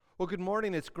Well, good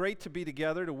morning. It's great to be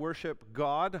together to worship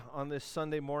God on this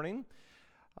Sunday morning.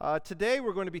 Today,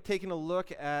 we're going to be taking a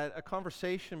look at a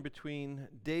conversation between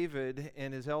David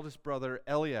and his eldest brother,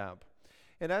 Eliab.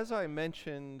 And as I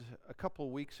mentioned a couple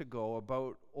of weeks ago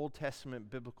about Old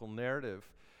Testament biblical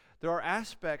narrative, there are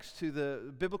aspects to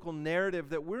the biblical narrative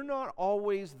that we're not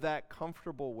always that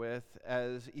comfortable with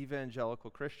as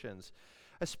evangelical Christians,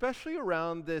 especially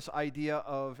around this idea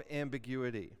of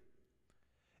ambiguity.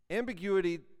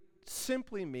 Ambiguity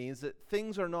simply means that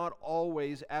things are not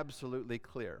always absolutely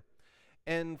clear.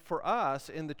 And for us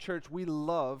in the church, we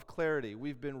love clarity.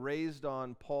 We've been raised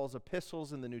on Paul's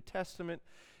epistles in the New Testament,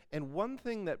 and one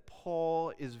thing that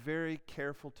Paul is very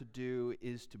careful to do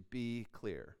is to be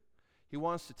clear. He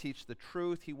wants to teach the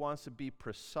truth, he wants to be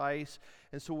precise,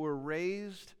 and so we're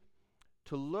raised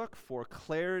to look for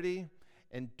clarity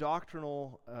and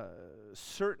doctrinal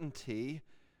certainty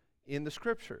in the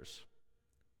Scriptures.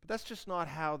 But that's just not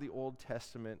how the Old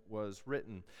Testament was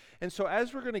written. And so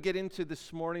as we're going to get into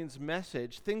this morning's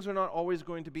message, things are not always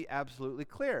going to be absolutely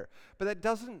clear. But that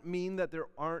doesn't mean that there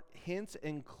aren't hints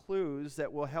and clues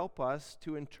that will help us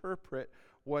to interpret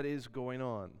what is going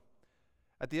on.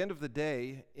 At the end of the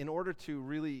day, in order to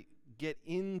really get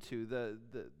into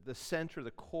the center,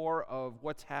 the core of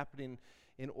what's happening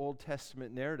in Old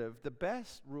Testament narrative, the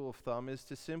best rule of thumb is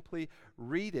to simply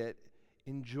read it,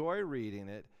 enjoy reading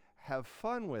it, have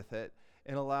fun with it,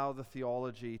 and allow the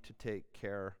theology to take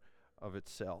care of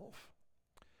itself.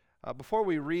 Before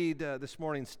we read this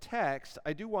morning's text,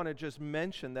 I do want to just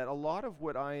mention that a lot of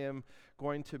what I am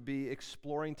going to be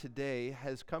exploring today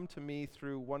has come to me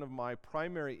through one of my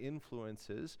primary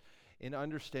influences in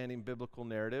understanding biblical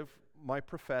narrative, my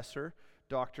professor,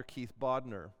 Dr. Keith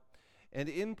Bodner. And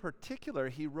in particular,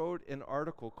 he wrote an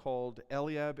article called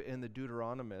Eliab and the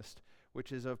Deuteronomist,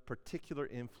 which is of particular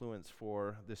influence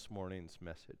for this morning's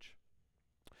message.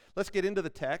 Let's get into the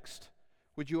text.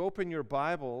 Would you open your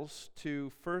Bibles to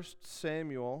 1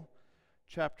 Samuel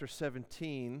chapter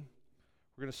 17?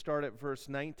 We're going to start at verse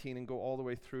 19 and go all the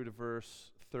way through to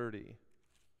verse 30.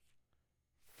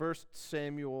 1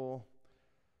 Samuel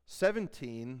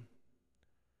 17,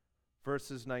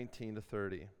 verses 19 to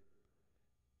 30.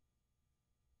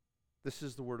 This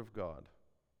is the Word of God.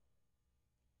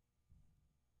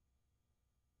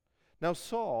 Now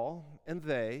Saul and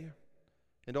they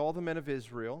and all the men of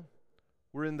Israel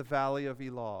were in the valley of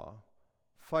Elah,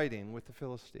 fighting with the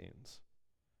Philistines.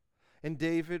 And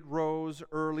David rose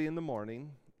early in the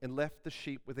morning and left the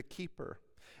sheep with a keeper,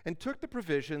 and took the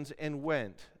provisions and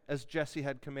went, as Jesse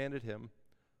had commanded him.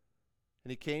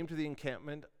 And he came to the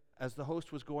encampment as the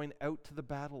host was going out to the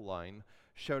battle line,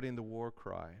 shouting the war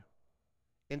cry.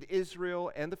 And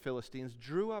Israel and the Philistines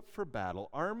drew up for battle,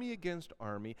 army against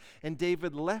army, and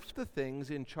David left the things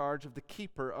in charge of the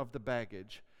keeper of the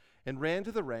baggage, and ran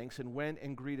to the ranks and went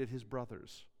and greeted his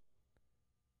brothers.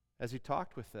 As he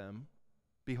talked with them,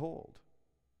 behold,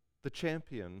 the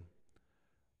champion,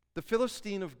 the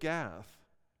Philistine of Gath,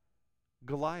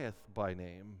 Goliath by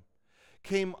name,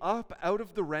 came up out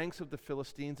of the ranks of the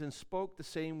Philistines and spoke the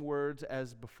same words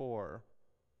as before.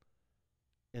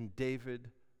 And David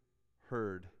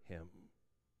heard him.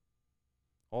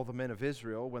 All the men of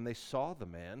Israel, when they saw the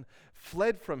man,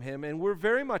 fled from him and were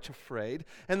very much afraid.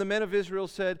 And the men of Israel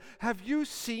said, "Have you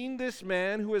seen this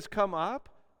man who has come up?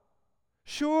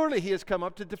 Surely he has come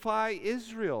up to defy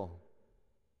Israel.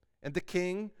 And the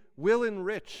king will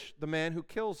enrich the man who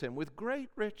kills him with great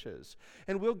riches,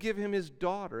 and will give him his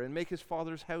daughter and make his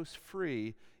father's house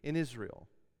free in Israel."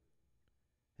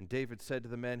 And David said to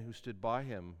the men who stood by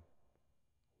him,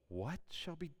 "What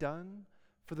shall be done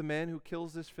for the man who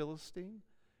kills this Philistine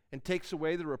and takes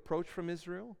away the reproach from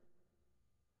Israel?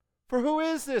 For who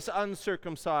is this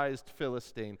uncircumcised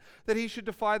Philistine, that he should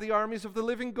defy the armies of the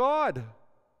living God?"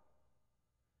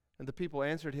 And the people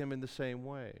answered him in the same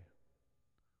way,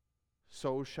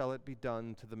 "So shall it be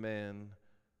done to the man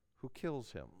who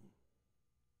kills him."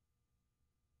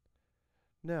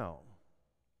 Now,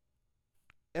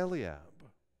 Eliab,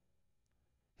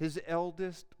 his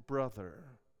eldest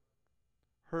brother,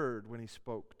 heard when he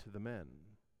spoke to the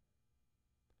men.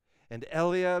 And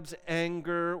Eliab's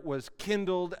anger was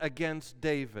kindled against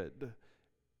David,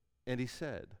 and he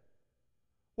said,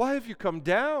 "Why have you come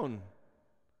down?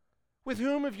 With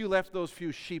whom have you left those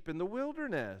few sheep in the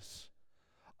wilderness?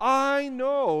 I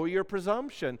know your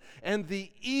presumption and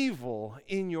the evil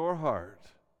in your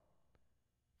heart,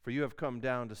 for you have come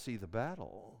down to see the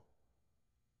battle."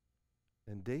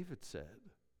 And David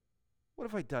said, "What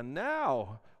have I done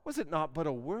now? Was it not but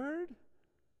a word?"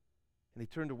 And he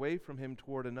turned away from him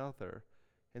toward another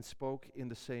and spoke in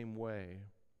the same way.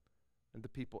 And the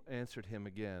people answered him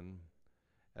again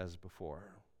as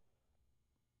before.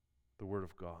 the Word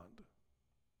of God.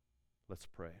 Let's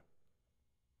pray.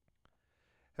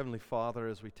 Heavenly Father,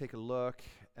 as we take a look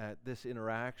at this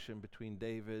interaction between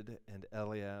David and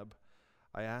Eliab,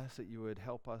 I ask that you would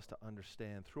help us to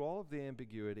understand, through all of the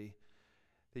ambiguity,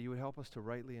 that you would help us to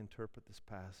rightly interpret this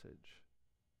passage.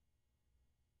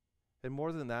 And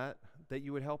more than that, that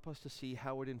you would help us to see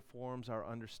how it informs our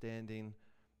understanding,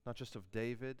 not just of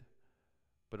David,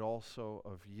 but also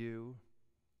of you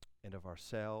and of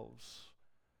ourselves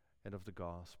and of the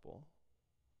gospel.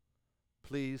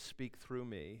 Please speak through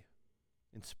me,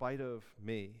 in spite of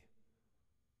me.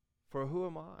 For who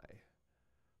am I?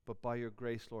 But by your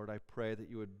grace, Lord, I pray that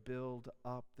you would build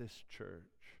up this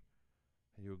church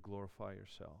and you would glorify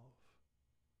yourself.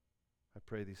 I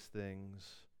pray these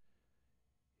things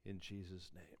in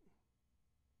Jesus' name.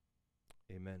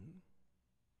 Amen.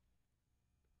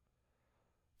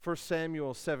 1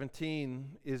 Samuel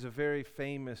 17 is a very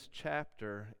famous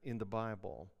chapter in the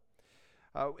Bible.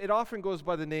 It often goes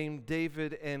by the name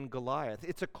David and Goliath.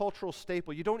 It's a cultural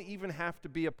staple. You don't even have to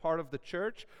be a part of the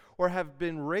church or have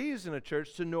been raised in a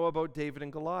church to know about David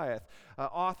and Goliath.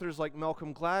 Authors like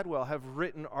Malcolm Gladwell have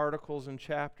written articles and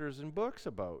chapters and books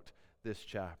about this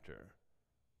chapter.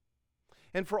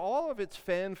 And for all of its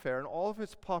fanfare and all of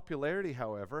its popularity,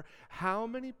 however, how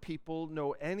many people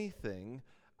know anything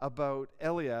about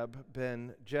Eliab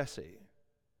ben Jesse?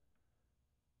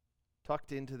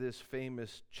 Tucked into this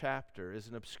famous chapter is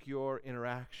an obscure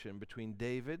interaction between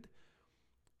David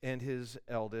and his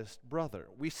eldest brother.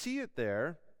 We see it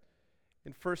there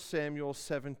in 1 Samuel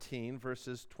 17,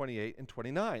 verses 28 and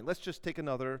 29. Let's just take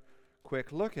another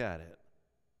quick look at it.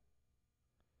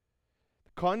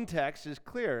 The context is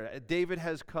clear. David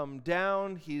has come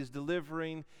down. He's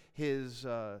delivering his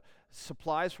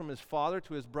supplies from his father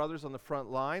to his brothers on the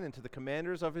front line and to the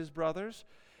commanders of his brothers.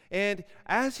 And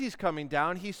as he's coming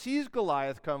down, he sees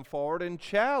Goliath come forward and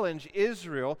challenge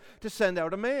Israel to send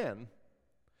out a man.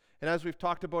 And as we've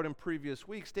talked about in previous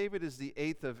weeks, David is the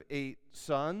 8th of 8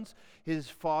 sons. His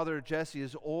father Jesse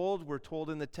is old. We're told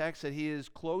in the text that he is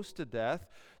close to death.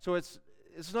 So it's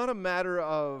not a matter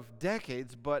of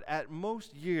decades, but at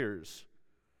most years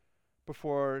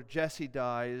before Jesse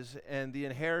dies and the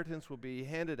inheritance will be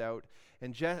handed out.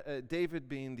 And David,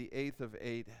 being the 8th of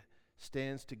 8,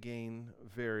 stands to gain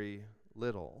very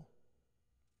little.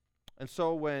 And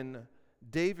so when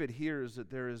David hears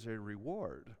that there is a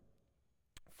reward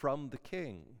from the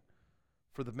king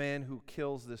for the man who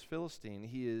kills this Philistine,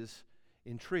 he is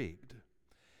intrigued.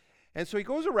 And so he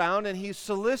goes around and he's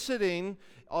soliciting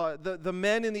the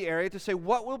men in the area to say,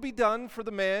 what will be done for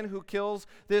the man who kills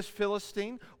this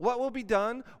Philistine? What will be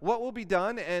done? What will be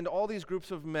done? And all these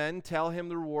groups of men tell him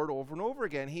the reward over and over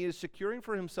again. He is securing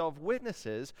for himself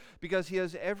witnesses because he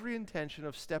has every intention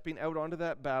of stepping out onto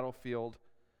that battlefield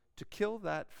to kill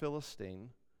that Philistine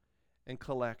and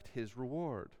collect his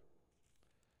reward.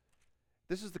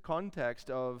 This is the context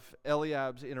of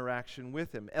Eliab's interaction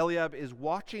with him. Eliab is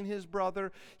watching his brother,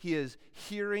 he is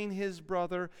hearing his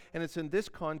brother, and it's in this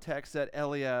context that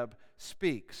Eliab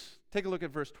speaks. Take a look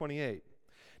at verse 28.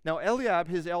 Now Eliab,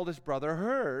 his eldest brother,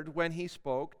 heard when he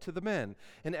spoke to the men,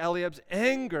 and Eliab's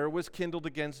anger was kindled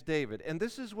against David. And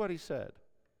this is what he said.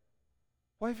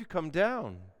 Why have you come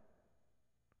down?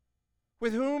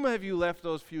 With whom have you left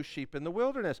those few sheep in the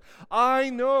wilderness?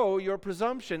 I know your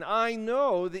presumption. I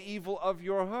know the evil of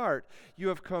your heart. You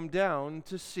have come down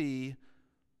to see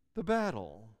the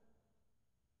battle.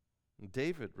 And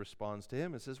David responds to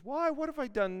him and says, why? What have I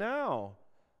done now?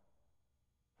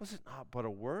 Was it not but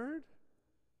a word?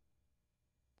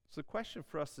 So the question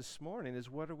for us this morning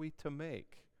is, what are we to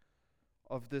make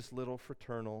of this little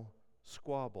fraternal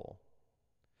squabble?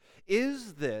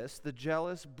 Is this the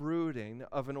jealous brooding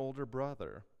of an older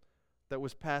brother that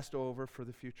was passed over for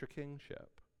the future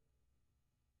kingship?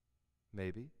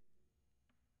 Maybe.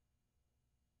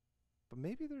 But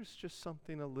maybe there's just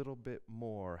something a little bit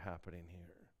more happening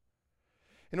here.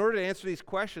 In order to answer these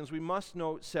questions, we must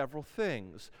note several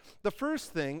things. The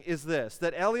first thing is this,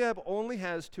 that Eliab only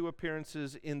has two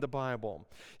appearances in the Bible.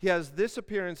 He has this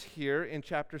appearance here in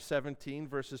chapter 17,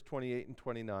 verses 28 and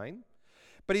 29.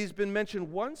 But he's been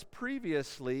mentioned once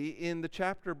previously in the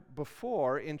chapter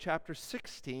before, in chapter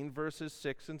 16, verses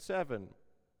 6 and 7.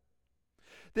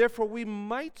 Therefore, we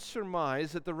might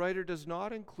surmise that the writer does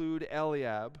not include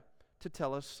Eliab to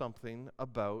tell us something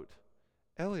about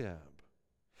Eliab.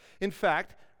 In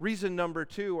fact, reason number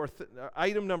two, or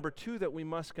item number two that we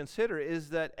must consider is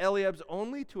that Eliab's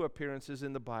only two appearances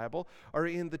in the Bible are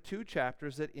in the two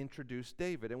chapters that introduce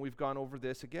David. And we've gone over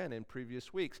this again in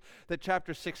previous weeks. That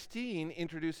chapter 16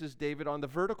 introduces David on the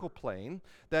vertical plane,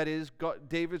 that is,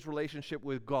 David's relationship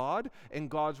with God and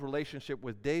God's relationship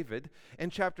with David.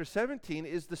 And chapter 17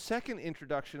 is the second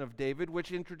introduction of David,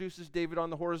 which introduces David on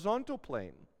the horizontal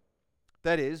plane.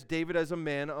 That is, David as a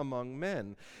man among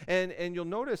men. And you'll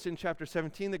notice in chapter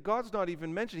 17 that God's not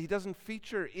even mentioned. He doesn't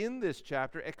feature in this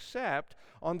chapter except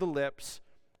on the lips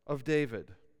of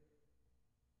David.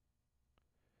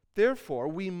 Therefore,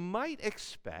 we might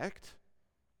expect,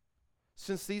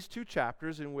 since these two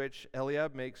chapters in which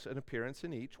Eliab makes an appearance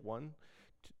in each,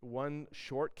 one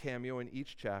short cameo in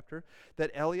each chapter,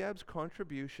 that Eliab's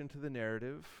contribution to the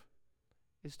narrative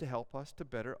is to help us to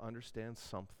better understand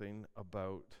something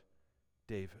about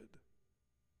David.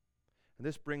 And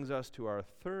this brings us to our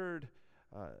third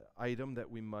item that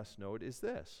we must note is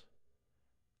this.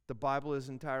 The Bible is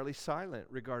entirely silent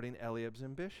regarding Eliab's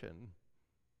ambition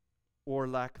or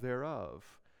lack thereof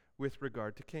with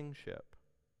regard to kingship.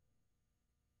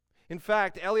 In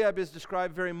fact, Eliab is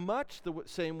described very much the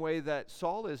same way that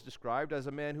Saul is described, as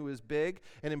a man who is big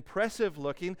and impressive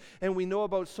looking. And we know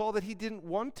about Saul that he didn't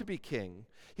want to be king.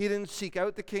 He didn't seek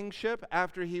out the kingship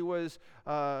after he was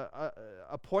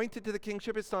appointed to the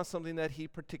kingship. It's not something that he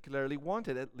particularly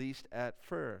wanted, at least at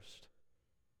first.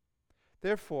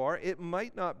 Therefore, it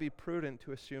might not be prudent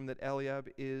to assume that Eliab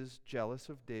is jealous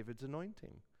of David's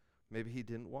anointing. Maybe he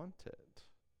didn't want it.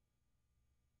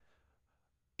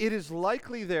 It is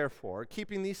likely, therefore,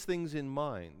 keeping these things in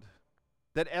mind,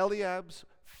 that Eliab's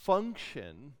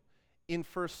function in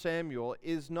 1 Samuel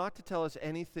is not to tell us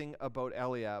anything about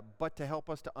Eliab, but to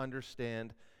help us to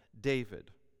understand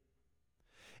David.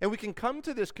 And we can come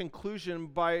to this conclusion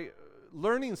by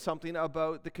learning something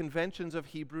about the conventions of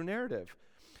Hebrew narrative.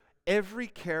 Every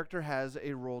character has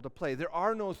a role to play. There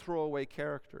are no throwaway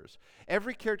characters.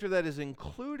 Every character that is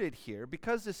included here,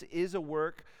 because this is a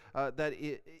work that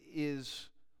is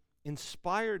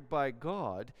inspired by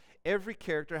God, every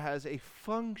character has a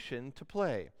function to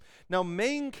play. Now,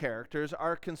 main characters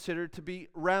are considered to be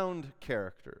round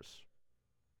characters.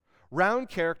 Round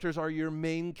characters are your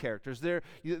main characters.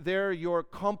 They're your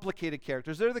complicated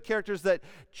characters. They're the characters that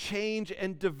change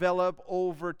and develop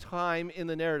over time in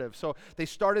the narrative. So they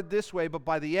started this way, but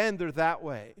by the end they're that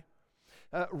way.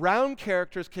 Round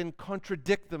characters can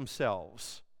contradict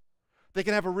themselves. They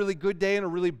can have a really good day and a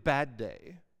really bad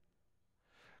day.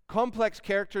 Complex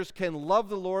characters can love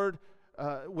the Lord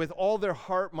with all their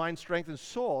heart, mind, strength, and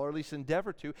soul, or at least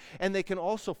endeavor to, and they can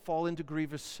also fall into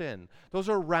grievous sin. Those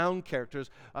are round characters,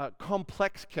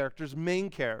 complex characters, main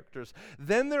characters.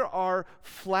 Then there are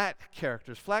flat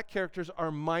characters. Flat characters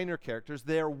are minor characters.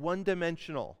 They are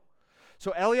one-dimensional.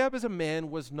 So Eliab as a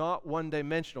man was not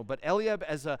one-dimensional, but Eliab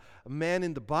as a man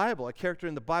in the Bible, a character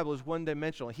in the Bible, is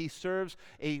one-dimensional. He serves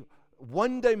a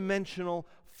one-dimensional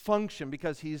function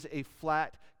because he's a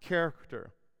flat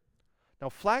character. Now,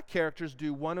 flat characters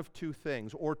do one of two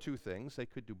things, or two things. They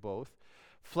could do both.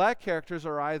 Flat characters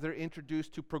are either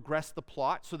introduced to progress the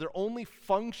plot, so their only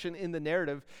function in the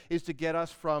narrative is to get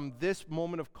us from this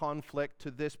moment of conflict to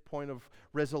this point of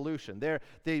resolution.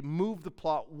 They move the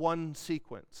plot one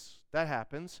sequence. That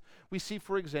happens. We see,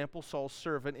 for example, Saul's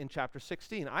servant in chapter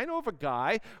 16. I know of a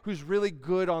guy who's really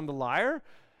good on the lyre.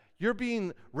 You're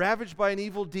being ravaged by an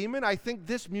evil demon. I think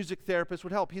this music therapist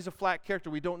would help. He's a flat character.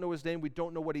 We don't know his name. We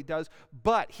don't know what he does.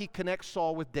 But he connects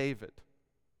Saul with David.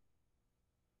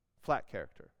 Flat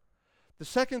character. The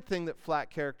second thing that flat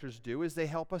characters do is they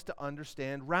help us to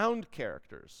understand round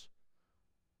characters.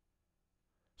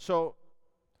 So,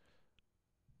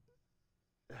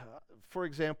 for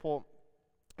example,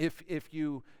 if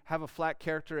you have a flat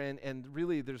character and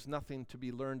really there's nothing to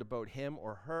be learned about him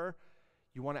or her,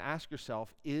 you want to ask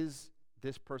yourself, is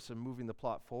this person moving the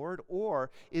plot forward,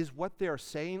 or is what they're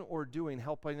saying or doing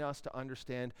helping us to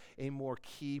understand a more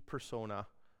key persona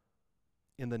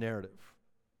in the narrative?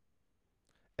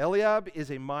 Eliab is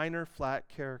a minor flat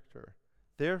character.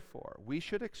 Therefore, we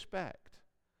should expect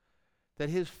that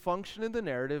his function in the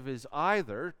narrative is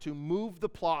either to move the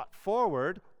plot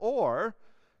forward or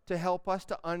to help us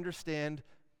to understand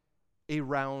a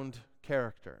round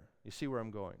character. You see where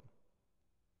I'm going?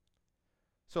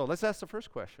 So let's ask the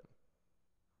first question.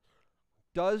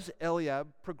 Does Eliab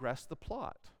progress the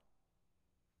plot?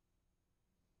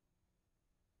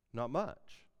 Not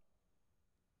much.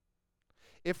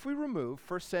 If we remove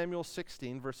 1 Samuel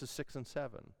 16, verses 6 and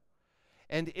 7,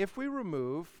 and if we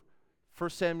remove 1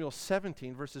 Samuel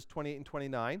 17, verses 28 and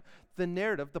 29, the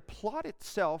narrative, the plot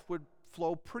itself would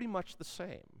flow pretty much the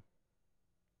same.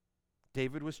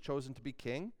 David was chosen to be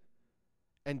king,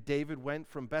 and David went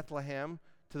from Bethlehem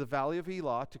to the valley of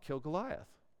Elah to kill Goliath.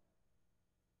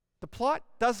 The plot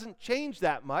doesn't change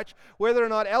that much, whether or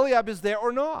not Eliab is there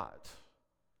or not.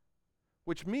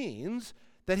 Which means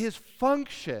that his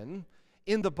function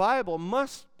in the Bible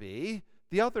must be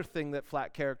the other thing that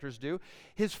flat characters do.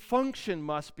 His function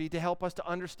must be to help us to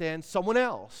understand someone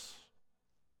else.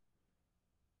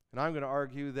 And I'm going to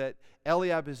argue that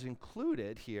Eliab is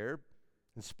included here,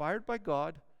 inspired by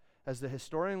God. As the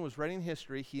historian was writing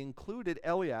history, he included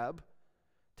Eliab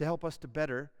to help us to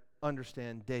better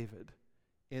understand David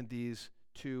in these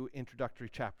two introductory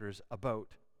chapters about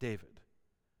David.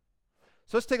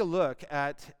 So let's take a look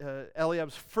at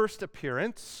Eliab's first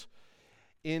appearance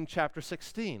in chapter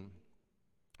 16.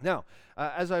 Now,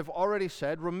 as I've already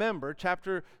said, remember,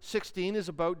 chapter 16 is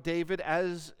about David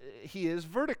as he is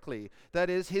vertically. That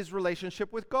is, his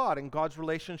relationship with God and God's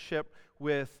relationship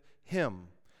with him.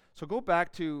 So go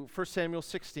back to 1 Samuel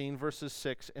 16, verses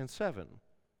 6 and 7.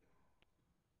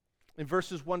 In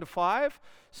verses 1 to 5,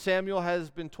 Samuel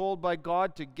has been told by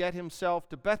God to get himself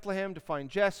to Bethlehem to find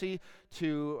Jesse,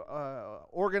 to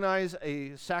organize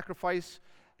a sacrifice,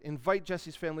 invite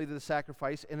Jesse's family to the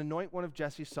sacrifice, and anoint one of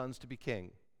Jesse's sons to be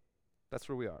king. That's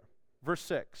where we are. Verse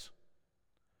 6.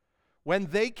 When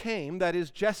they came, that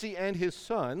is Jesse and his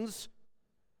sons,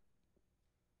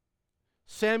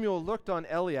 Samuel looked on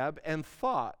Eliab and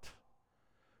thought,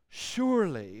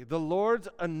 surely the Lord's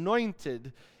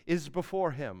anointed is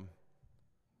before him.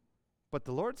 But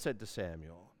the Lord said to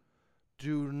Samuel,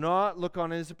 do not look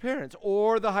on his appearance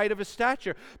or the height of his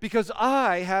stature, because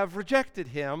I have rejected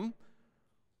him.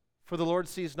 For the Lord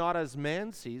sees not as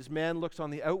man sees. Man looks on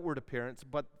the outward appearance,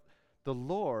 but the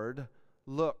Lord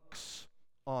looks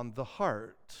on the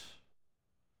heart.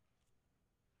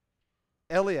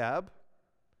 Eliab,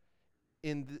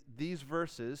 in these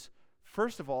verses,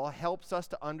 first of all, helps us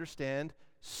to understand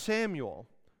Samuel,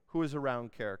 who is a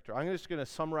round character. I'm just going to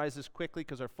summarize this quickly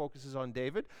because our focus is on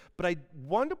David. But I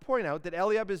want to point out that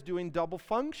Eliab is doing double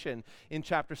function in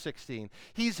chapter 16.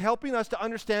 He's helping us to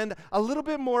understand a little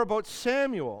bit more about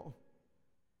Samuel.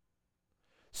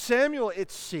 Samuel,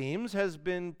 it seems, has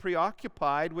been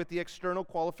preoccupied with the external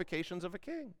qualifications of a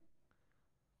king.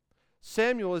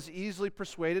 Samuel is easily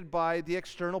persuaded by the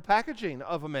external packaging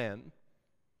of a man.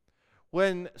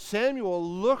 When Samuel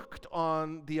looked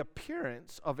on the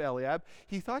appearance of Eliab,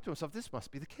 he thought to himself, this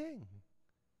must be the king.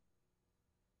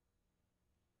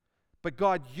 But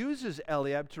God uses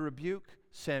Eliab to rebuke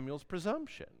Samuel's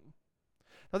presumption.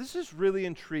 Now, this is really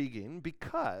intriguing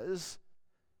because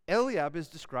Eliab is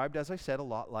described, as I said, a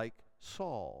lot like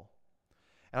Saul.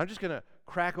 And I'm just going to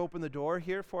crack open the door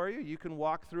here for you. You can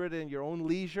walk through it in your own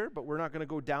leisure, but we're not going to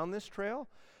go down this trail.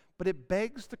 But it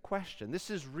begs the question.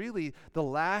 This is really the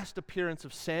last appearance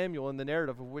of Samuel in the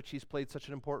narrative of which he's played such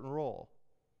an important role.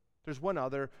 There's one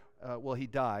other, he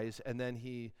dies, and then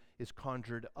he is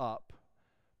conjured up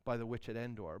by the witch at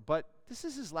Endor. But this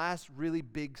is his last really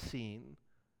big scene.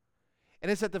 And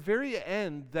it's at the very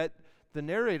end that the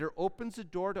narrator opens the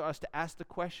door to us to ask the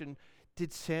question,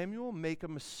 did Samuel make a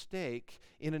mistake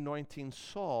in anointing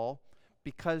Saul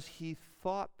because he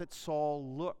thought that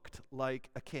Saul looked like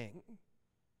a king?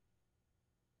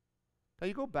 Now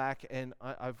you go back, and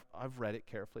I've read it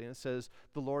carefully, and it says,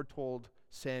 the Lord told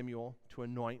Samuel to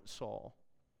anoint Saul.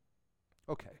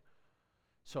 Okay,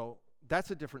 so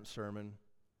that's a different sermon,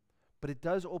 but it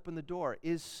does open the door.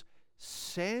 Is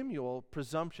Samuel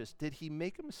presumptuous? Did he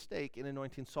make a mistake in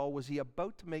anointing Saul? Was he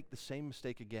about to make the same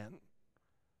mistake again?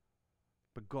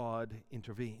 But God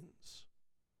intervenes.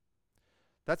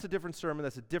 That's a different sermon.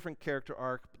 That's a different character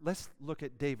arc. Let's look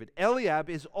at David. Eliab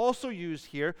is also used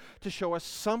here to show us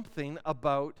something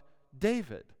about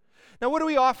David. Now, what do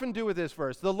we often do with this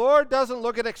verse? The Lord doesn't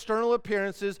look at external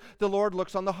appearances. The Lord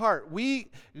looks on the heart.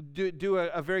 We do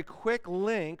a very quick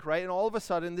link, right? And all of a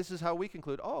sudden, this is how we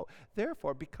conclude, oh,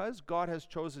 therefore, because God has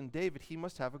chosen David, he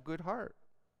must have a good heart,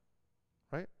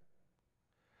 right?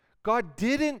 God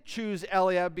didn't choose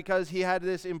Eliab because he had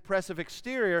this impressive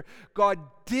exterior. God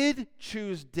did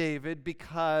choose David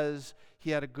because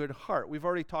he had a good heart. We've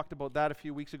already talked about that a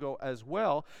few weeks ago as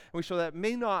well, and we show that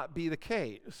may not be the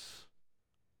case.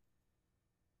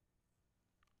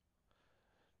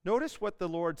 Notice what the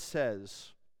Lord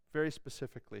says very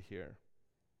specifically here.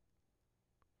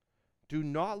 Do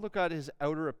not look at his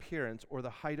outer appearance or the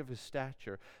height of his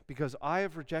stature, because I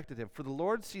have rejected him. For the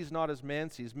Lord sees not as man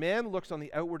sees. Man looks on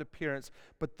the outward appearance,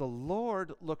 but the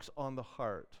Lord looks on the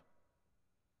heart.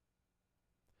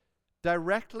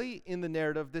 Directly in the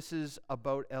narrative, this is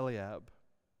about Eliab.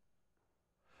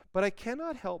 But I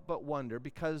cannot help but wonder,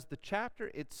 because the chapter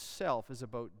itself is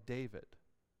about David.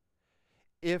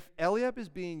 if Eliab is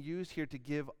being used here to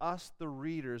give us, the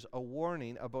readers, a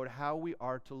warning about how we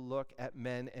are to look at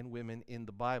men and women in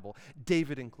the Bible,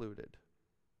 David included.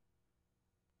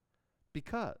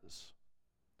 Because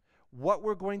what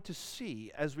we're going to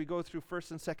see as we go through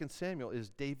 1st and 2nd Samuel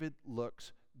is David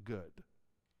looks good.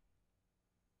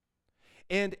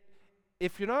 And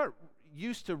if you're not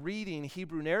used to reading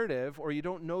Hebrew narrative, or you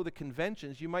don't know the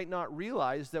conventions, you might not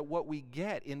realize that what we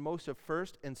get in most of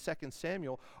 1st and 2nd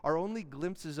Samuel are only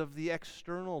glimpses of the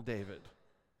external David.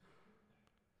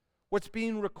 What's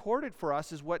being recorded for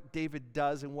us is what David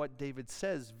does and what David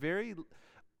says. Very,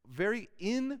 very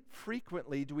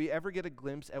infrequently do we ever get a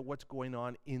glimpse at what's going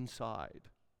on inside.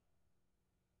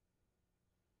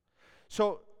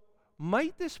 So,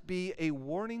 might this be a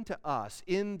warning to us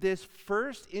in this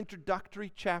first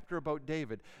introductory chapter about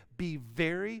David? Be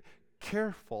very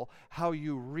careful how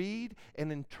you read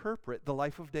and interpret the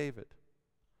life of David.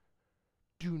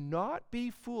 Do not be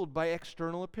fooled by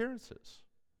external appearances.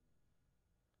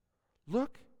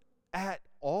 Look at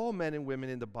all men and women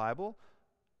in the Bible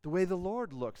the way the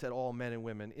Lord looks at all men and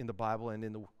women in the Bible and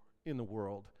in the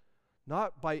world.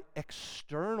 Not by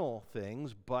external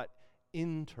things, but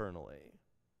internally.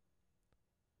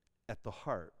 At the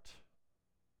heart.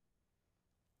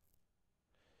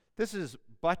 This is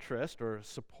buttressed or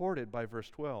supported by verse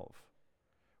 12.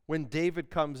 When David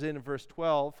comes in verse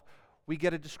 12, we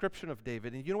get a description of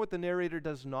David. And you know what the narrator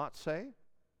does not say?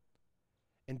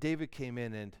 And David came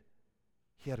in and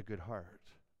he had a good heart.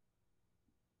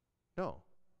 No.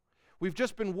 We've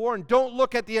just been warned, don't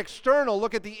look at the external,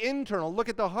 look at the internal, look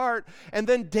at the heart. And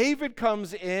then David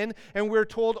comes in, and we're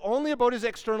told only about his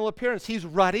external appearance. He's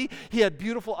ruddy, he had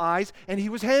beautiful eyes, and he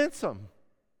was handsome.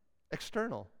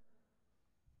 External.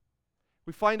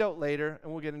 We find out later,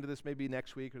 and we'll get into this maybe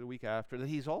next week or the week after, that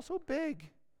he's also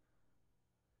big.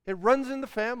 It runs in the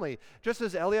family. Just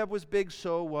as Eliab was big,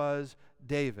 so was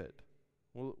David.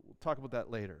 We'll talk about that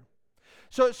later.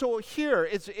 So here,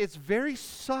 it's very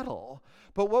subtle,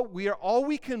 but all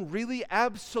we can really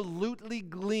absolutely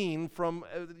glean from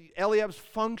Eliab's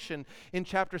function in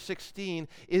chapter 16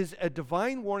 is a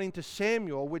divine warning to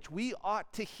Samuel, which we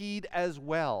ought to heed as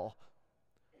well.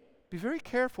 Be very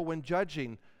careful when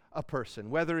judging a person,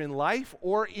 whether in life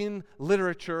or in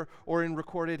literature or in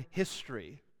recorded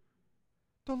history.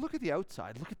 Don't look at the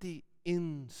outside, look at the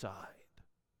inside.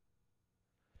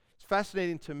 It's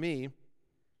fascinating to me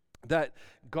that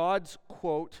God's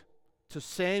quote to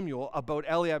Samuel about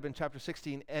Eliab in chapter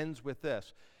 16 ends with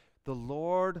this: the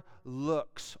Lord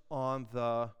looks on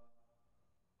the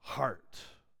heart.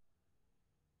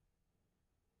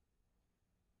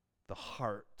 The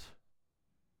heart.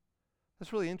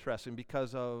 That's really interesting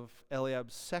because of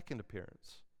Eliab's second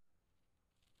appearance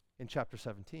in chapter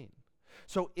 17.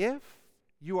 So if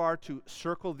you are to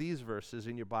circle these verses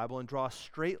in your Bible and draw a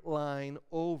straight line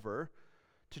over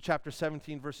to chapter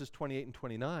 17, verses 28 and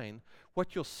 29,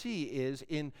 what you'll see is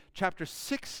in chapter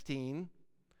 16,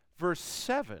 verse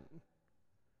 7,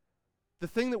 the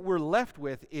thing that we're left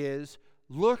with is,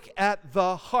 look at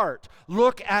the heart.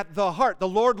 Look at the heart. The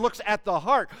Lord looks at the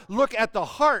heart. Look at the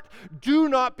heart. Do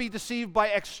not be deceived by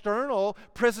external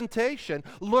presentation.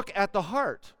 Look at the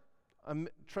heart. I'm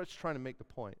just trying to make the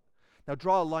point. Now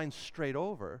draw a line straight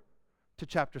over to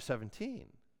chapter 17.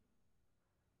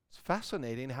 It's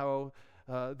fascinating how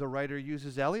the writer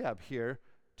uses Eliab here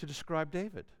to describe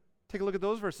David. Take a look at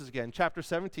those verses again. Chapter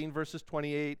 17, verses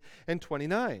 28 and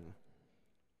 29.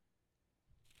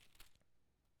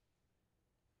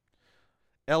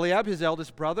 Eliab, his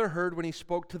eldest brother, heard when he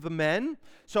spoke to the men.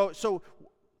 So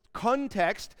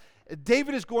context,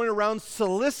 David is going around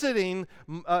soliciting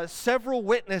several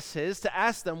witnesses to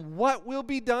ask them, what will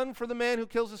be done for the man who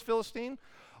kills this Philistine?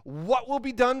 What will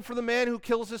be done for the man who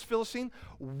kills this Philistine?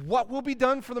 What will be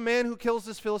done for the man who kills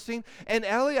this Philistine? And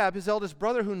Eliab, his eldest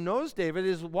brother, who knows David,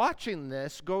 is watching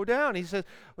this go down. He says,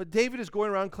 well, David is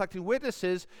going around collecting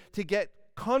witnesses to get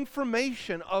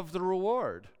confirmation of the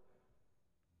reward.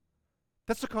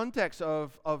 That's the context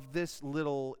of this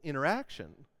little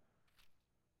interaction.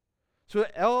 So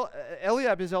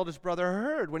Eliab, his eldest brother,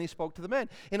 heard when he spoke to the men.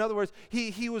 In other words,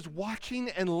 he was watching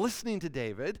and listening to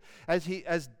David as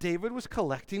David was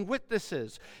collecting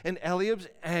witnesses. And Eliab's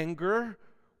anger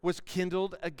was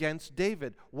kindled against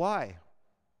David. Why?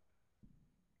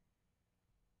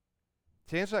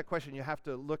 To answer that question, you have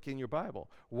to look in your Bible.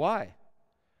 Why?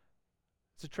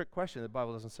 It's a trick question. The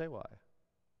Bible doesn't say why.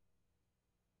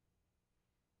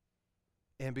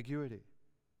 Ambiguity.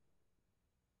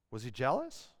 Was he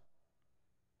jealous?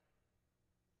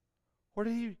 Or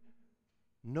did he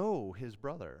know his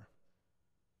brother?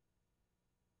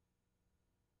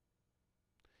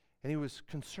 And he was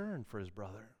concerned for his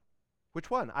brother. Which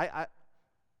one? I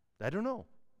don't know.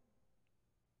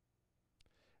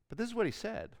 But this is what he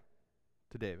said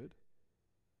to David.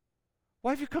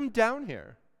 Why have you come down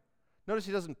here? Notice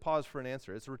he doesn't pause for an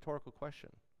answer. It's a rhetorical question.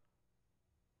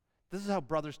 This is how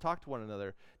brothers talk to one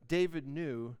another. David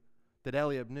knew that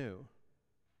Eliab knew.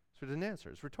 So he didn't answer.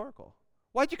 It's rhetorical.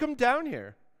 Why'd you come down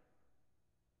here?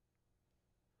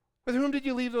 With whom did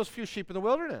you leave those few sheep in the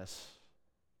wilderness?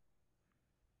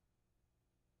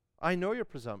 I know your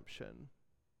presumption.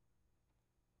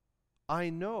 I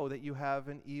know that you have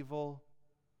an evil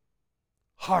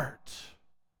heart.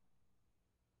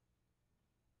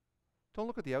 Don't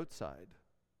look at the outside.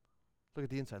 Look at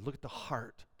the inside. Look at the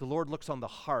heart. The Lord looks on the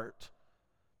heart.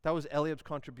 That was Eliab's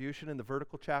contribution in the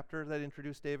vertical chapter that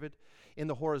introduced David. In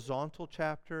the horizontal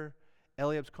chapter,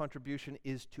 Eliab's contribution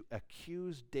is to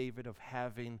accuse David of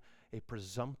having a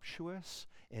presumptuous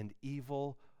and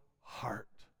evil heart.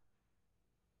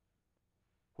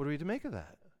 What are we to make of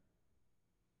that?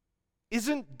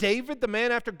 Isn't David the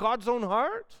man after God's own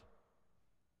heart?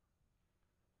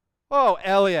 Oh,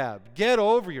 Eliab, get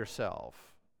over yourself.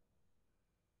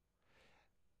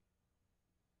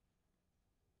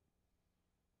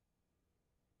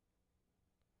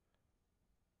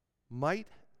 Might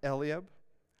Eliab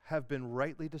have been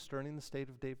rightly discerning the state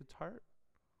of David's heart?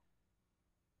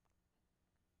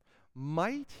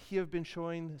 Might he have been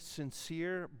showing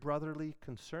sincere brotherly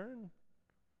concern?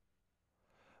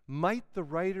 Might the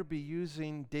writer be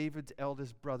using David's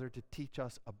eldest brother to teach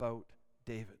us about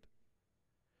David?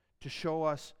 To show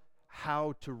us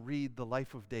how to read the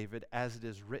life of David as it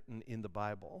is written in the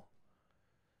Bible?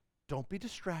 Don't be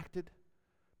distracted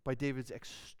by David's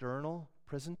external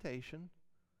presentation,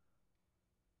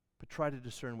 but try to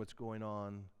discern what's going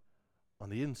on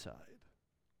the inside.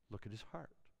 Look at his heart.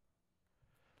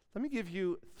 Let me give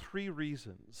you 3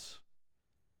 reasons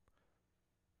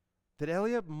that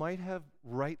Eliab might have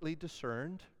rightly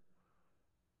discerned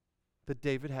that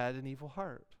David had an evil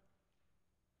heart.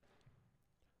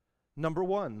 Number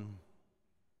 1,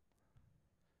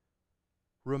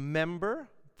 remember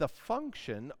the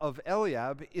function of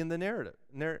Eliab in the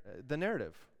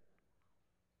narrative.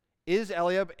 Is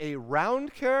Eliab a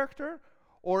round character,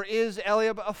 or is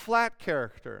Eliab a flat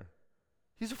character?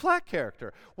 He's a flat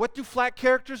character. What do flat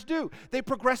characters do? They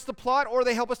progress the plot, or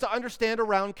they help us to understand a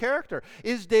round character.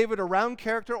 Is David a round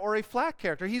character or a flat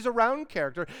character? He's a round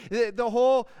character. The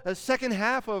whole second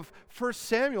half of 1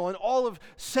 Samuel and all of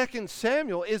 2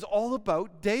 Samuel is all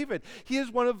about David. He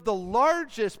is one of the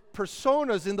largest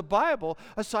personas in the Bible,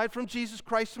 aside from Jesus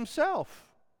Christ himself.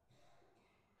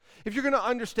 If you're going to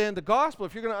understand the gospel,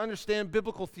 if you're going to understand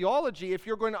biblical theology, if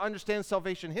you're going to understand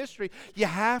salvation history, you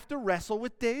have to wrestle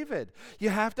with David.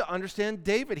 You have to understand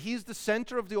David. He's the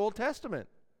center of the Old Testament.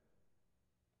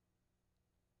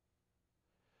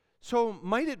 So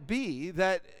might it be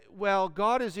that while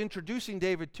God is introducing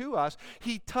David to us,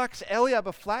 he tucks Eliab,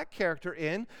 a flat character,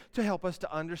 in to help us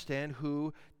to understand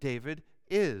who David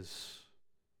is?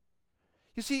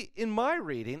 You see, in my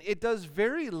reading, it does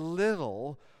very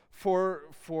little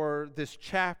for this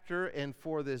chapter and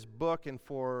for this book and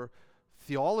for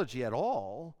theology at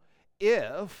all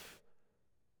if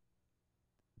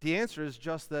the answer is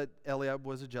just that Eliab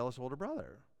was a jealous older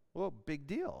brother. Well, big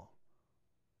deal.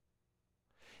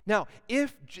 Now,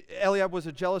 if Eliab was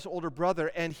a jealous older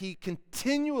brother and he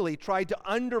continually tried to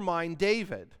undermine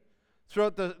David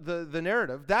throughout the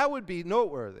narrative, that would be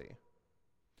noteworthy.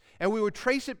 And we would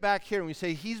trace it back here and we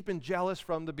say he's been jealous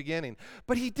from the beginning.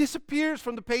 But he disappears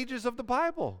from the pages of the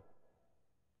Bible.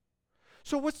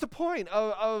 So what's the point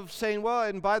of saying, well,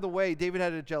 and by the way, David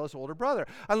had a jealous older brother?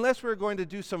 Unless we're going to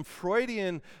do some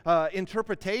Freudian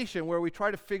interpretation where we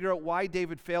try to figure out why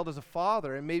David failed as a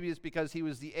father, and maybe it's because he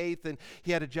was the 8th and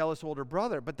he had a jealous older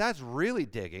brother. But that's really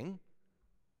digging.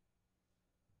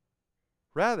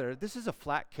 Rather, this is a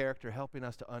flat character helping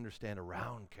us to understand a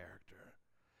round character.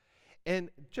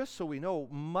 And just so we know,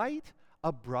 might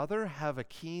a brother have a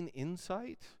keen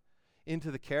insight into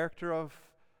the character of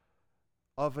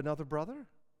another brother?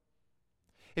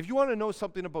 If you want to know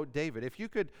something about David, if you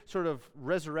could sort of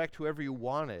resurrect whoever you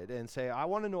wanted and say, I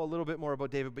want to know a little bit more about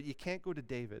David, but you can't go to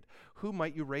David, who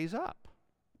might you raise up?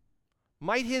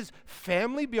 Might his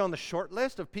family be on the short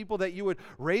list of people that you would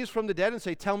raise from the dead and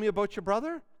say, tell me about your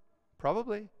brother?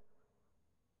 Probably.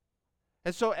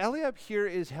 And so Eliab here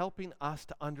is helping us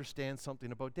to understand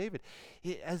something about David.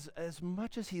 As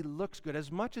much as he looks good,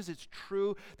 as much as it's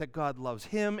true that God loves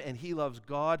him and he loves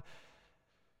God,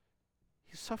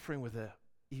 he's suffering with an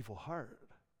evil heart.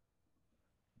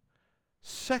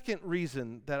 Second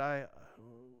reason that I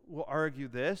will argue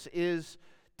this is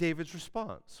David's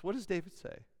response. What does David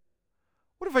say?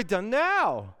 What have I done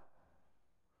now?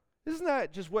 Isn't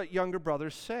that just what younger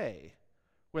brothers say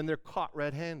when they're caught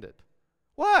red-handed?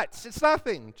 What? It's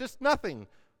nothing. Just nothing.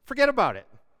 Forget about it.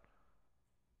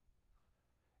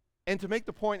 And to make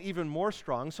the point even more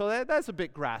strong, so that's a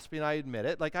bit grasping, I admit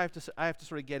it. Like I have to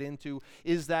sort of get into,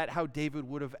 is that how David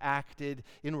would have acted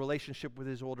in relationship with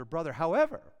his older brother?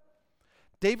 However,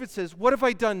 David says, what have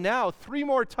I done now? 3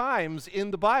 more times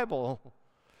in the Bible.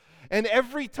 And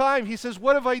every time he says,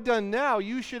 what have I done now?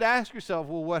 You should ask yourself,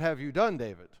 well, what have you done,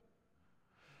 David?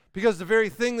 Because the very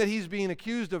thing that he's being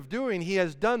accused of doing, he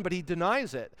has done, but he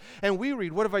denies it. And we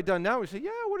read, what have I done now? We say, yeah,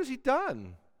 what has he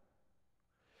done?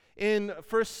 In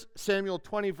 1 Samuel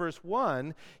 20, verse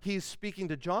 1, he's speaking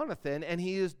to Jonathan, and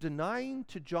he is denying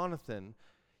to Jonathan,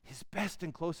 his best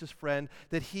and closest friend,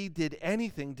 that he did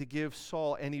anything to give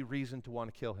Saul any reason to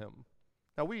want to kill him.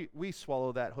 Now, we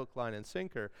swallow that hook, line, and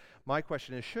sinker. My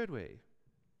question is, should we?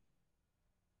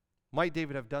 Might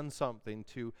David have done something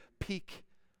to pique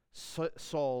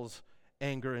Saul's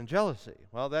anger and jealousy?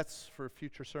 Well, that's for a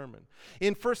future sermon.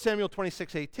 In 1 Samuel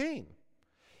 26:18,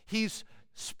 he's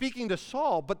speaking to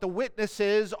Saul, but the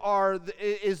witnesses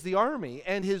is the army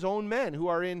and his own men who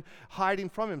are in hiding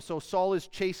from him. So Saul is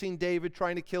chasing David,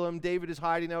 trying to kill him. David is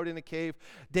hiding out in a cave.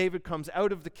 David comes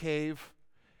out of the cave,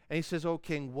 and he says, "O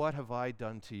king, what have I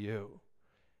done to you?"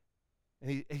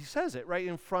 And he says it right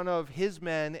in front of his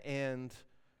men and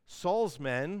Saul's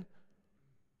men.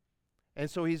 And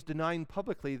so he's denying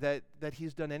publicly that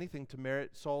he's done anything to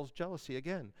merit Saul's jealousy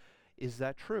again. Is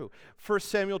that true? 1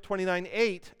 Samuel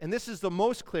 29:8, and this is the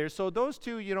most clear. So those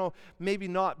two, maybe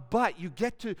not, but you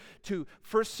get to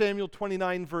 1 Samuel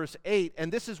 29, verse 8,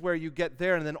 and this is where you get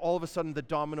there, and then all of a sudden the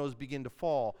dominoes begin to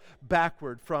fall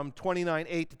backward from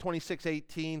 29:8 to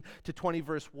 26:18 to 20,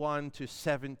 verse 1 to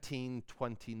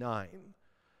 17:29.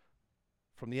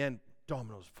 From the end,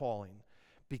 dominoes falling.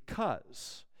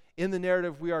 Because in the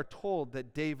narrative we are told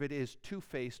that David is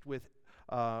two-faced with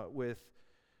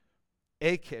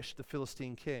Achish, the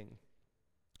Philistine king.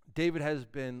 David has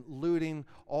been looting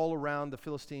all around the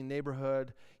Philistine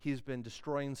neighborhood. He's been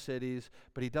destroying cities,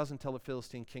 but he doesn't tell the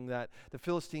Philistine king that. The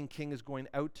Philistine king is going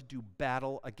out to do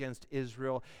battle against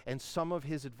Israel, and some of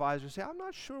his advisors say, I'm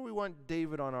not sure we want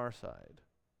David on our side.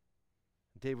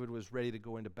 David was ready to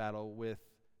go into battle with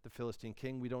the Philistine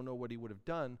king. We don't know what he would have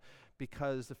done,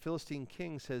 because the Philistine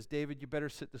king says, David, you better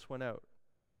sit this one out.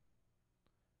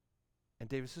 And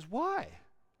David says, why?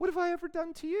 What have I ever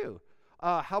done to you?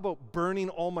 How about burning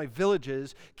all my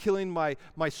villages, killing my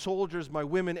soldiers, my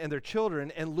women, and their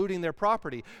children, and looting their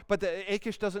property? But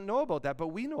Achish doesn't know about that, but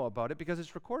we know about it because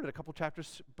it's recorded a couple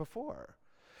chapters before.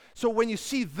 So when you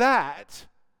see that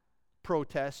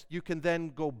protest, you can then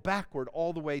go backward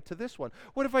all the way to this one.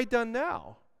 What have I done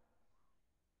now?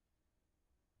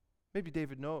 Maybe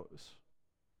David knows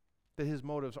that his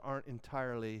motives aren't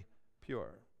entirely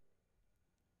pure.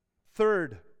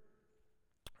 Third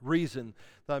reason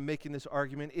that I'm making this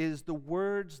argument is the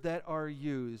words that are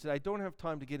used. And I don't have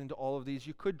time to get into all of these.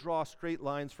 You could draw straight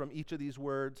lines from each of these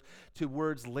words to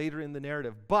words later in the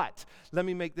narrative. But let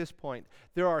me make this point.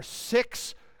 There are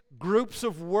 6 groups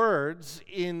of words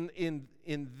in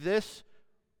this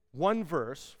one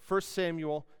verse, 1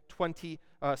 Samuel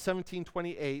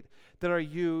 17:28, that are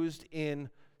used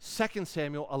in 2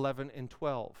 Samuel 11 and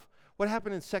 12. What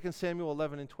happened in 2 Samuel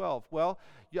 11 and 12? Well,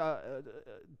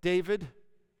 David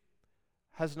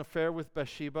has an affair with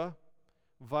Bathsheba,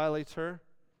 violates her,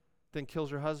 then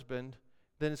kills her husband,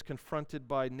 then is confronted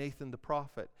by Nathan the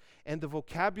prophet. And the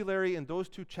vocabulary in those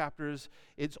 2 chapters,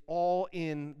 it's all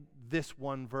in this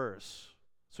one verse.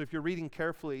 So if you're reading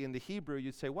carefully in the Hebrew,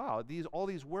 you'd say, wow, all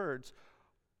these words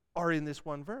are in this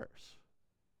one verse.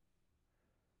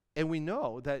 And we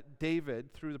know that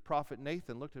David, through the prophet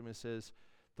Nathan, looked at him and says,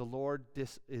 the Lord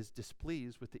is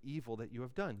displeased with the evil that you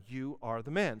have done. You are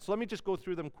the man. So let me just go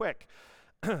through them quick.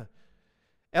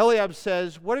 Eliab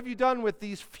says, what have you done with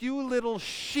these few little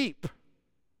sheep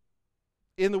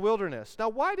in the wilderness? Now,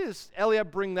 why does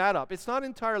Eliab bring that up? It's not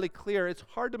entirely clear. It's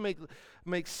hard to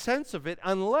make sense of it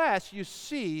unless you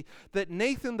see that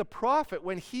Nathan the prophet,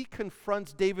 when he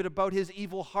confronts David about his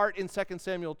evil heart in 2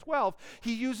 Samuel 12,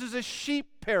 he uses a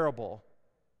sheep parable.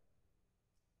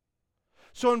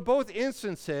 So in both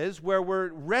instances where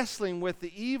we're wrestling with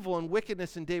the evil and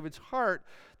wickedness in David's heart,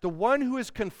 the one who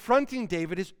is confronting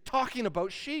David is talking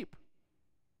about sheep.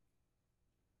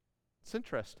 It's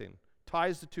interesting.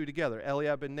 Ties the two together,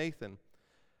 Eliab and Nathan.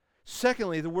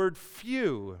 Secondly, the word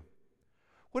few.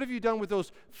 What have you done with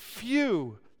those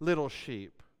few little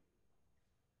sheep?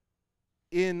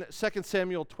 In 2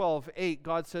 Samuel 12:8,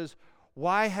 God says,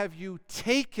 Why have you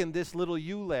taken this little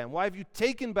ewe lamb? Why have you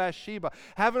taken Bathsheba?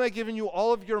 Haven't I given you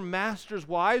all of your master's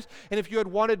wives? And if you had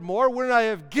wanted more, wouldn't I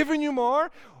have given you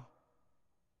more?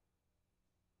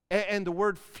 And the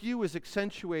word few is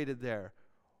accentuated there.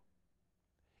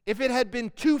 If it had been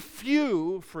too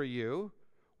few for you,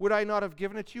 would I not have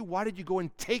given it to you? Why did you go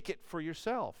and take it for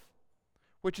yourself?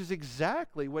 Which is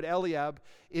exactly what Eliab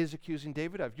is accusing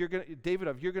David of. You're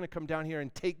going to come down here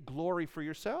and take glory for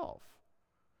yourself,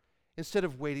 instead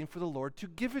of waiting for the Lord to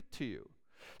give it to you.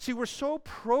 See, we're so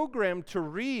programmed to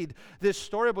read this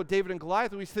story about David and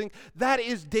Goliath, we think that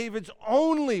is David's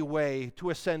only way to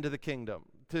ascend to the kingdom,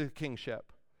 to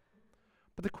kingship.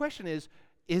 But the question is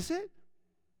it?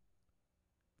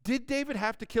 Did David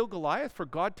have to kill Goliath for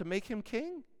God to make him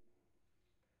king?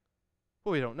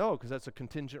 Well, we don't know, because that's a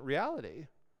contingent reality.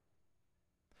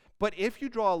 But if you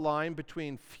draw a line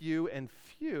between few and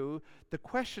few, the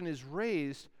question is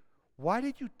raised, why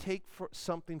did you take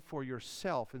something for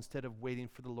yourself instead of waiting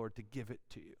for the Lord to give it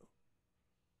to you?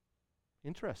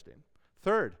 Interesting.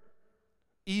 Third,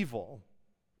 evil.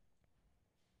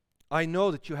 I know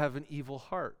that you have an evil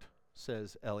heart,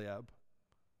 says Eliab.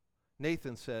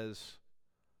 Nathan says,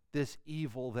 this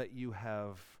evil that you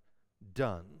have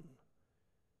done.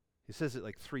 He says it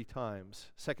like 3 times.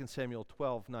 2 Samuel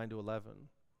 12, 9-11.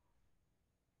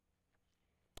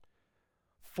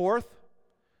 Fourth,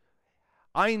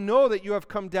 I know that you have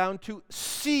come down to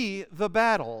see the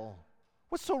battle.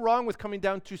 What's so wrong with coming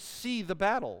down to see the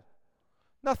battle?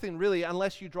 Nothing really,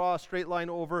 unless you draw a straight line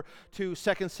over to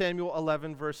 2 Samuel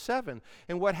 11, verse 7.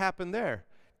 And what happened there?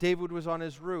 David was on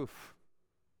his roof,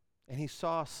 and he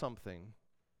saw something.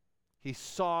 He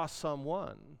saw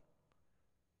someone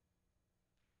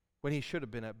when he should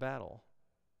have been at battle.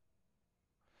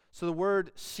 So the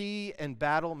word see and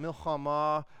battle,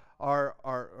 milchama,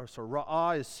 so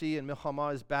ra'ah is see and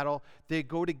milchama is battle. They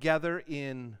go together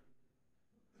in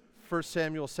 1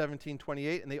 Samuel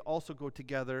 17:28, and they also go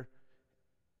together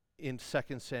in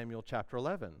 2 Samuel chapter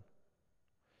 11.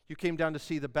 You came down to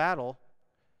see the battle.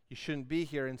 You shouldn't be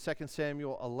here. In 2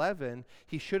 Samuel 11,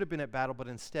 he should have been at battle, but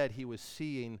instead he was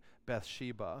seeing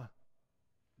Bathsheba.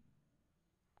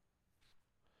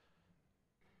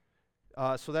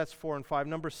 So that's 4 and 5.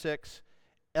 Number 6,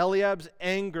 Eliab's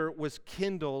anger was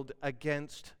kindled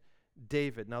against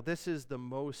David. Now this is the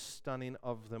most stunning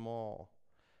of them all.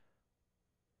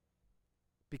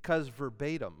 Because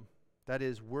verbatim, that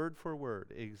is word for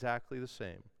word, exactly the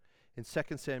same. In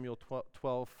 2 Samuel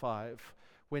 12:5,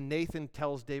 when Nathan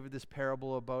tells David this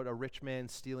parable about a rich man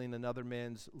stealing another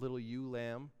man's little ewe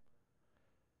lamb,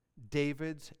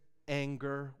 David's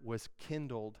anger was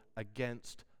kindled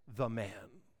against the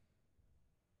man.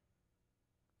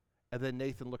 And then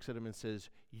Nathan looks at him and says,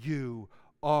 you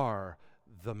are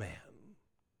the man.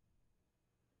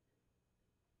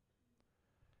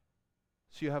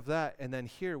 So you have that, and then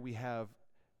here we have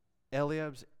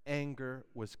Eliab's anger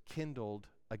was kindled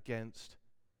against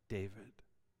David.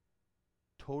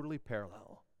 Totally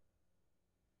parallel.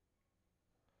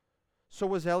 So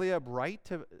was Eliab right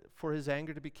for his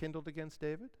anger to be kindled against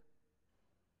David?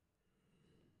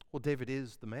 Well, David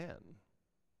is the man.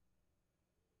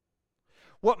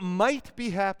 What might be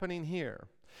happening here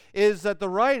is that the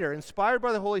writer, inspired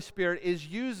by the Holy Spirit, is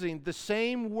using the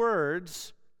same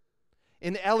words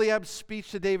in Eliab's speech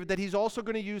to David that he's also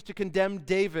going to use to condemn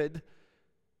David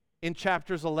in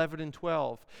chapters 11 and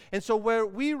 12. And so where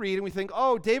we read and we think,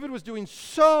 oh, David was doing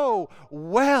so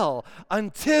well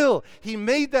until he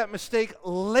made that mistake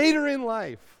later in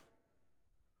life.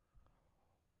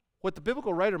 What the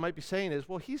biblical writer might be saying is,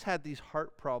 well, he's had these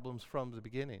heart problems from the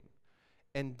beginning.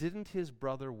 And didn't his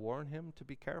brother warn him to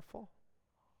be careful?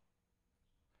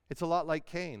 It's a lot like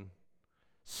Cain.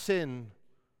 Sin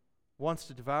wants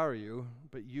to devour you,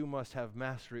 but you must have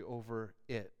mastery over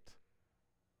it.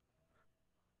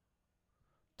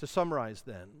 To summarize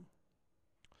then,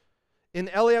 in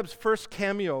Eliab's first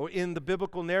cameo in the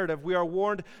biblical narrative, we are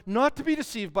warned not to be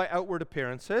deceived by outward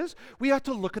appearances. We have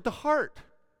to look at the heart.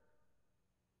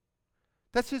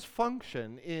 That's his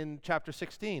function in chapter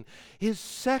 16. His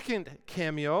second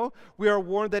cameo, we are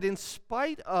warned that in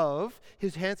spite of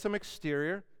his handsome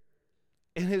exterior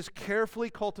and his carefully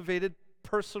cultivated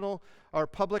personal or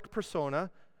public persona,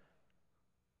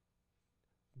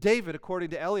 David, according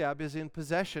to Eliab, is in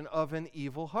possession of an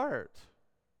evil heart.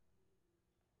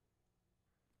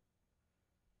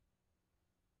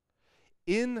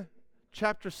 In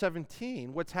chapter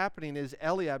 17, what's happening is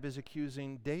Eliab is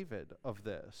accusing David of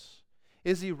this.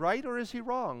 Is he right or is he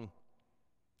wrong?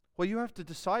 Well, you have to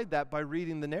decide that by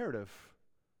reading the narrative.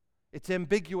 It's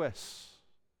ambiguous.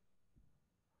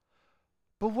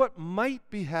 But what might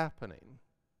be happening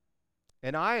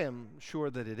and I am sure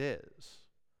that it is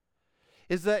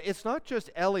that it's not just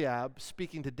Eliab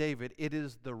speaking to David, it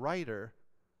is the writer,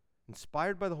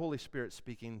 inspired by the Holy Spirit,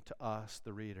 speaking to us,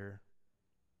 the reader.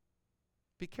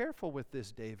 Be careful with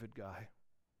this David guy.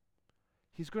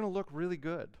 He's going to look really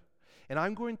good. And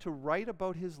I'm going to write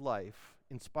about his life,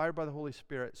 inspired by the Holy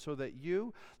Spirit, so that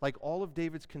you, like all of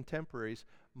David's contemporaries,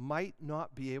 might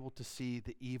not be able to see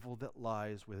the evil that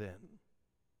lies within.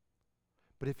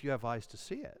 But if you have eyes to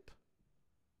see it,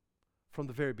 from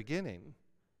the very beginning,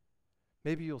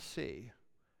 maybe you'll see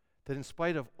that in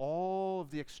spite of all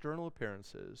of the external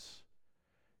appearances,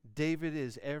 David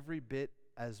is every bit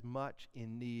as much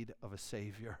in need of a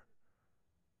Savior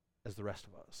as the rest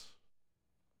of us.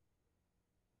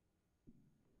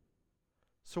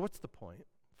 So what's the point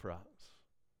for us?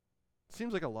 It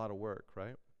seems like a lot of work,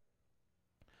 right?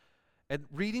 And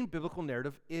reading biblical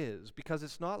narrative is, because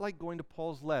it's not like going to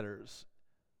Paul's letters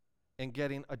and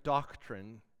getting a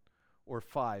doctrine or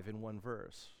 5 in one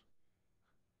verse.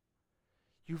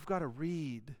 You've got to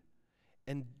read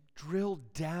and drill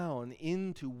down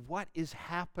into what is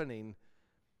happening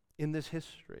in this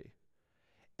history.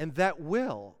 And that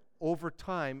will, over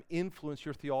time, influence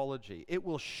your theology. It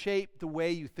will shape the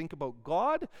way you think about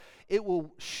God. It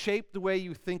will shape the way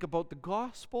you think about the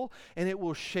gospel. And it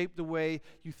will shape the way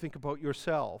you think about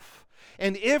yourself.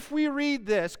 And if we read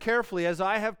this carefully, as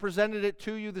I have presented it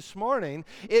to you this morning,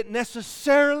 it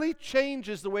necessarily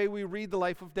changes the way we read the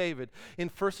life of David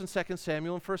in 1st and 2nd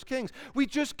Samuel and 1st Kings. We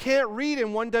just can't read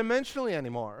him one-dimensionally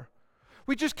anymore.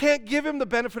 We just can't give him the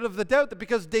benefit of the doubt that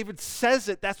because David says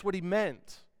it, that's what he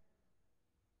meant.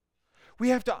 We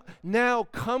have to now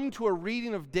come to a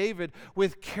reading of David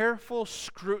with careful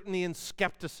scrutiny and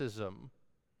skepticism,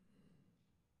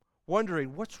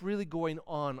 wondering what's really going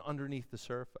on underneath the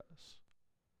surface.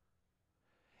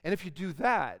 And if you do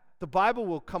that, the Bible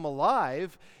will come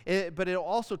alive, but it'll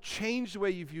also change the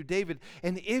way you view David.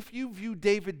 And if you view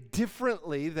David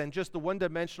differently than just the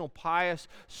one-dimensional pious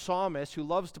psalmist who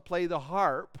loves to play the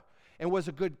harp and was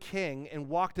a good king and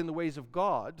walked in the ways of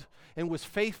God and was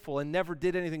faithful and never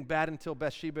did anything bad until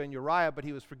Bathsheba and Uriah, but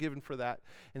he was forgiven for that,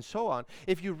 and so on.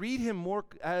 If you read him more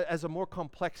as a more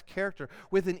complex character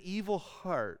with an evil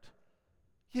heart,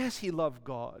 yes, he loved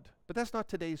God, but that's not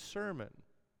today's sermon.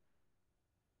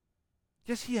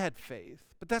 Yes, he had faith,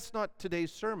 but that's not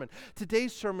today's sermon.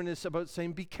 Today's sermon is about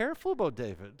saying, be careful about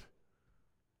David,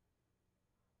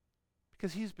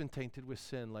 because he's been tainted with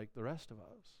sin like the rest of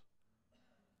us.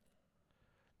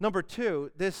 Number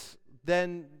 2, this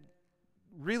then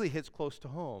really hits close to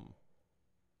home.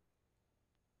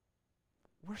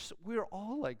 We're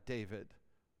all like David.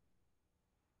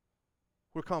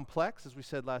 We're complex, as we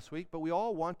said last week, but we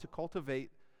all want to cultivate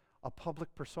a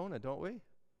public persona, don't we?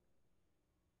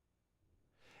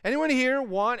 Anyone here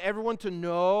want everyone to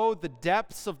know the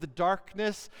depths of the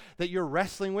darkness that you're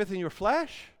wrestling with in your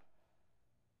flesh?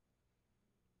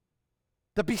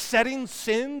 The besetting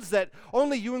sins that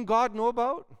only you and God know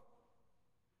about?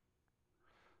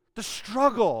 The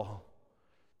struggle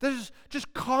that is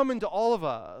just common to all of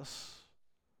us.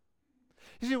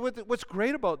 You see, what's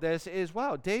great about this is,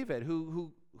 wow, David,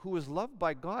 who was loved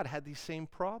by God, had these same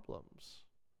problems.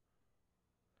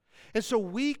 And so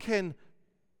we can,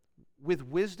 with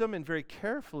wisdom and very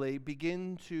carefully,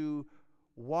 begin to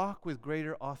walk with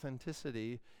greater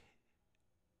authenticity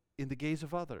in the gaze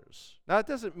of others. Now, it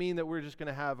doesn't mean that we're just going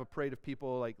to have a parade of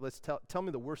people like, let's tell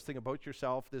me the worst thing about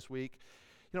yourself this week.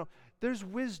 You know, there's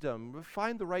wisdom.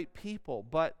 Find the right people.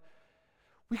 But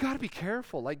we got to be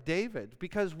careful, like David,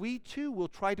 because we too will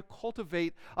try to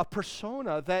cultivate a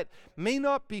persona that may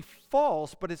not be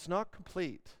false, but it's not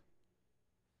complete.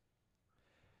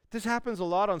 This happens a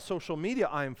lot on social media,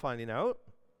 I am finding out,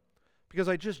 because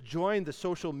I just joined the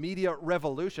social media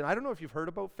revolution. I don't know if you've heard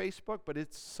about Facebook, but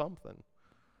it's something.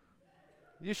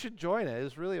 You should join it.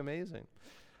 It's really amazing.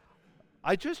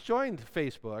 I just joined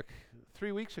Facebook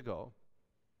 3 weeks ago.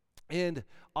 And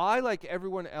I, like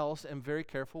everyone else, am very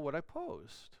careful what I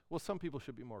post. Well, some people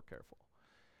should be more careful.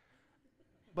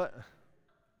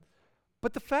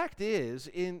 But the fact is,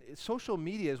 in social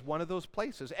media is one of those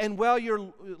places. And while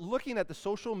you're looking at the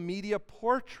social media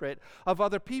portrait of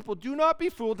other people, do not be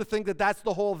fooled to think that that's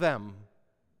the whole them.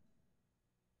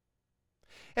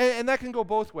 And that can go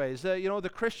both ways.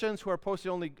 The Christians who are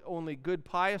posting only good,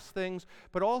 pious things,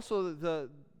 but also the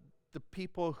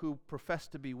people who profess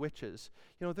to be witches.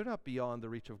 They're not beyond the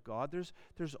reach of God.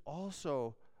 There's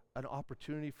also an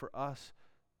opportunity for us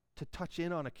to touch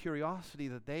in on a curiosity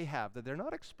that they have, that they're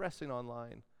not expressing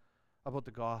online about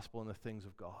the gospel and the things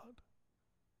of God.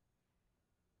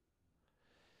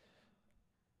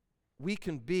 We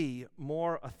can be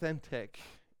more authentic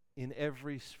in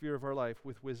every sphere of our life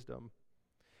with wisdom.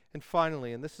 And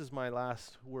finally, and this is my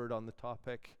last word on the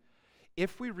topic,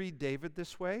 if we read David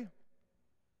this way,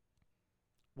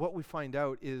 what we find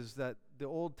out is that the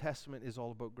Old Testament is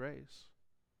all about grace.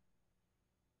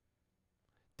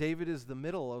 David is the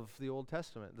middle of the Old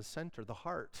Testament, the center, the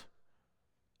heart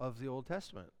of the Old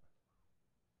Testament.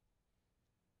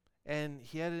 And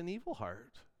he had an evil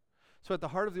heart. So at the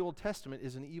heart of the Old Testament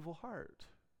is an evil heart.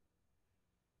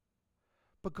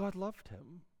 But God loved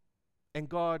him, and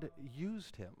God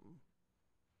used him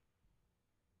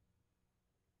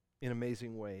in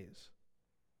amazing ways.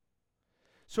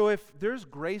 So if there's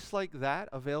grace like that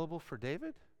available for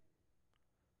David,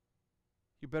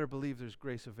 you better believe there's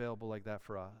grace available like that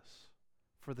for us.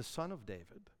 For the Son of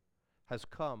David has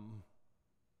come,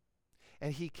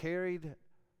 and he carried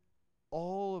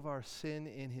all of our sin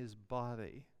in his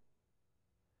body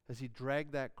as he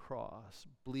dragged that cross,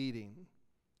 bleeding,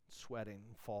 sweating,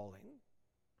 falling,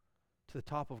 to the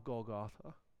top of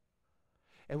Golgotha.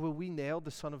 And when we nailed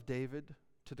the Son of David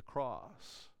to the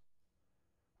cross,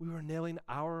 we were nailing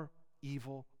our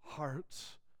evil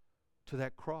hearts to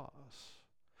that cross.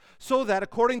 So that,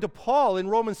 according to Paul in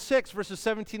Romans 6, verses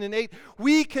 17 and 8,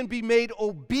 we can be made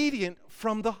obedient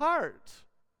from the heart.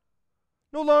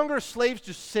 No longer slaves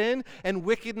to sin and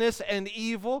wickedness and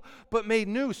evil, but made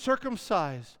new,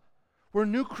 circumcised. We're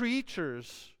new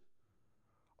creatures.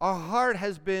 Our heart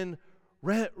has been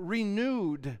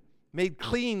renewed, made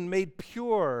clean, made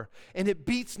pure, and it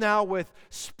beats now with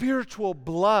spiritual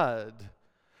blood.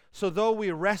 So though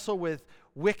we wrestle with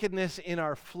wickedness in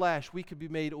our flesh, we could be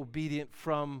made obedient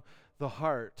from the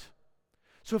heart.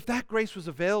 So if that grace was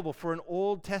available for an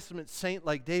Old Testament saint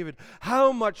like David,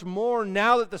 how much more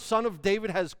now that the Son of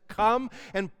David has come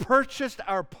and purchased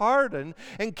our pardon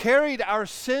and carried our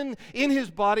sin in his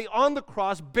body on the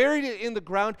cross, buried it in the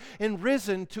ground, and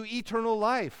risen to eternal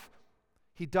life.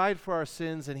 He died for our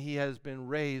sins, and he has been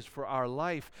raised for our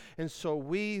life. And so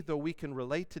we, though we can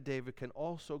relate to David, can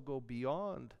also go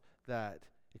beyond that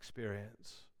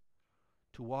experience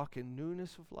to walk in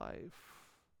newness of life.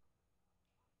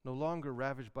 No longer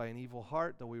ravaged by an evil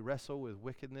heart, though we wrestle with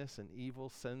wickedness and evil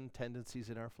sin tendencies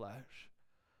in our flesh,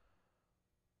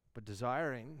 but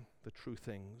desiring the true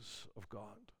things of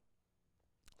God.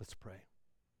 Let's pray.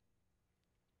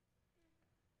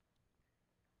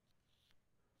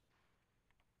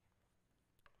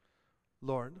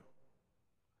 Lord,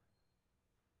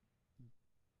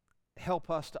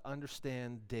 help us to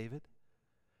understand David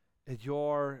and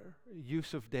your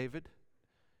use of David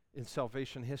in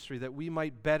salvation history, that we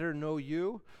might better know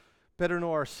you, better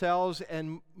know ourselves,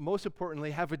 and most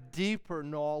importantly, have a deeper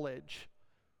knowledge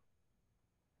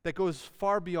that goes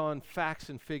far beyond facts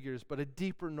and figures, but a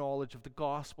deeper knowledge of the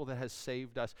gospel that has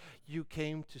saved us. You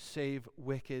came to save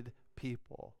wicked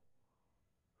people,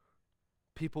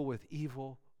 people with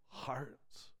evil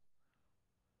hearts.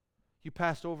 You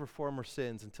passed over former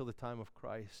sins until the time of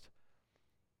Christ,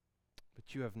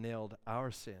 but you have nailed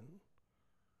our sin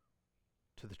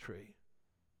to the tree.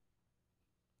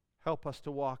 Help us to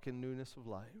walk in newness of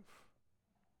life,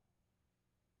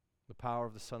 the power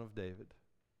of the Son of David,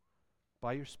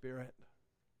 by your Spirit.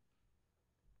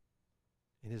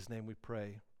 In his name we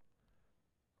pray.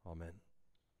 Amen.